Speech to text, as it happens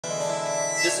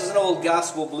This is an old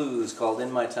gospel blues called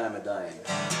In My Time of Dying.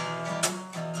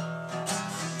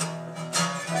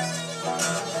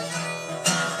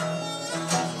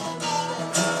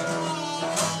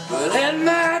 Well, in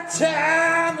my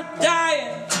time of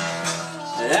dying,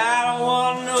 I don't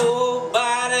want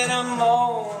nobody no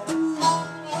more.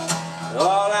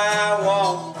 All I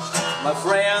want my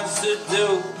friends to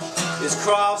do is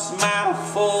cross my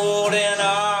folding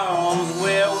arms.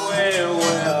 Well, well,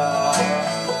 well,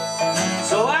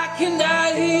 so I can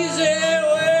die easy.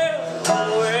 Well,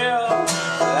 well,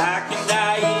 I can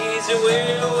die easy.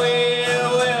 Well,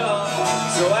 well, well,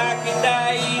 so I can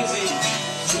die easy.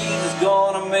 Jesus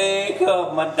gonna make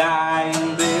up my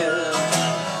dying bed.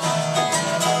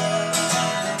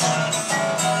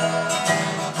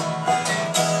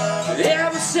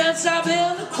 Ever since I've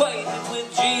been acquainted with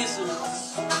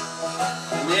Jesus,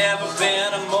 never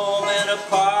been a moment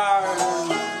apart.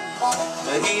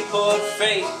 He put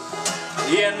faith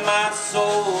in my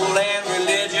soul and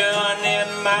religion in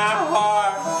my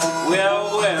heart.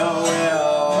 Well, well,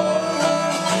 well,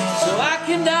 so I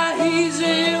can die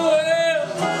easy. Well,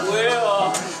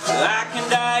 well, I can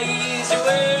die easy.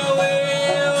 Well,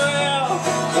 well, well,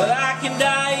 but I can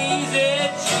die easy.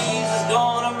 Jesus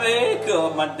gonna make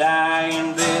up my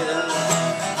dying bed.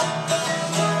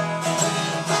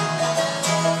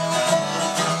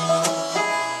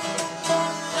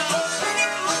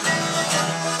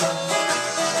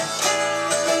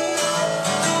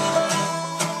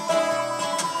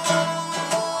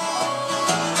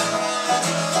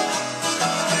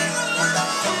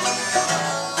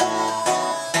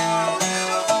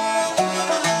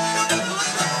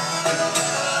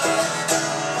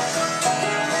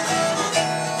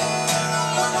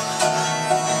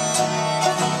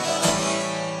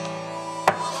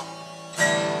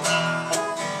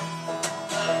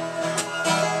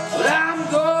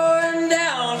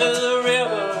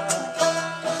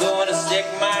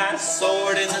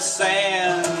 Sword in the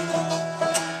sand,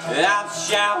 I'll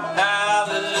shout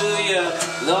hallelujah,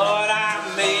 Lord, I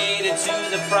made it to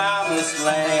the promised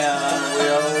land.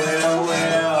 Well, well,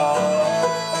 well,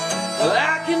 well,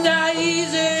 I can die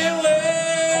easy.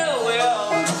 Well,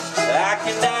 well, I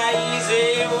can die easy.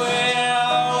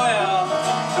 Well, well,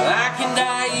 I can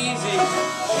die easy.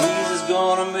 Jesus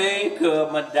gonna make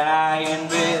up my dying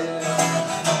bed.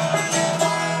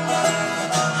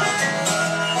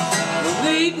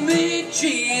 Meet me,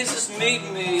 Jesus, meet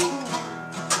me.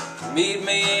 Meet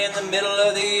me in the middle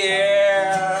of the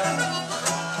air.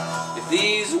 If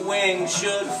these wings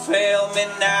should fail me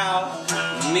now,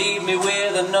 meet me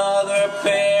with another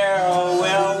pair.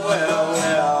 Well, well,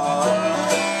 well,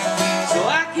 so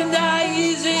I can die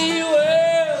easy.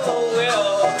 Well,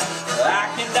 well,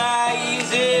 I can die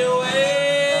easy.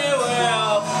 Well,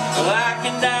 well, I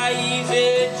can die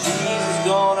easy. Jesus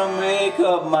gonna make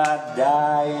up my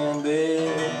dying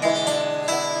bed.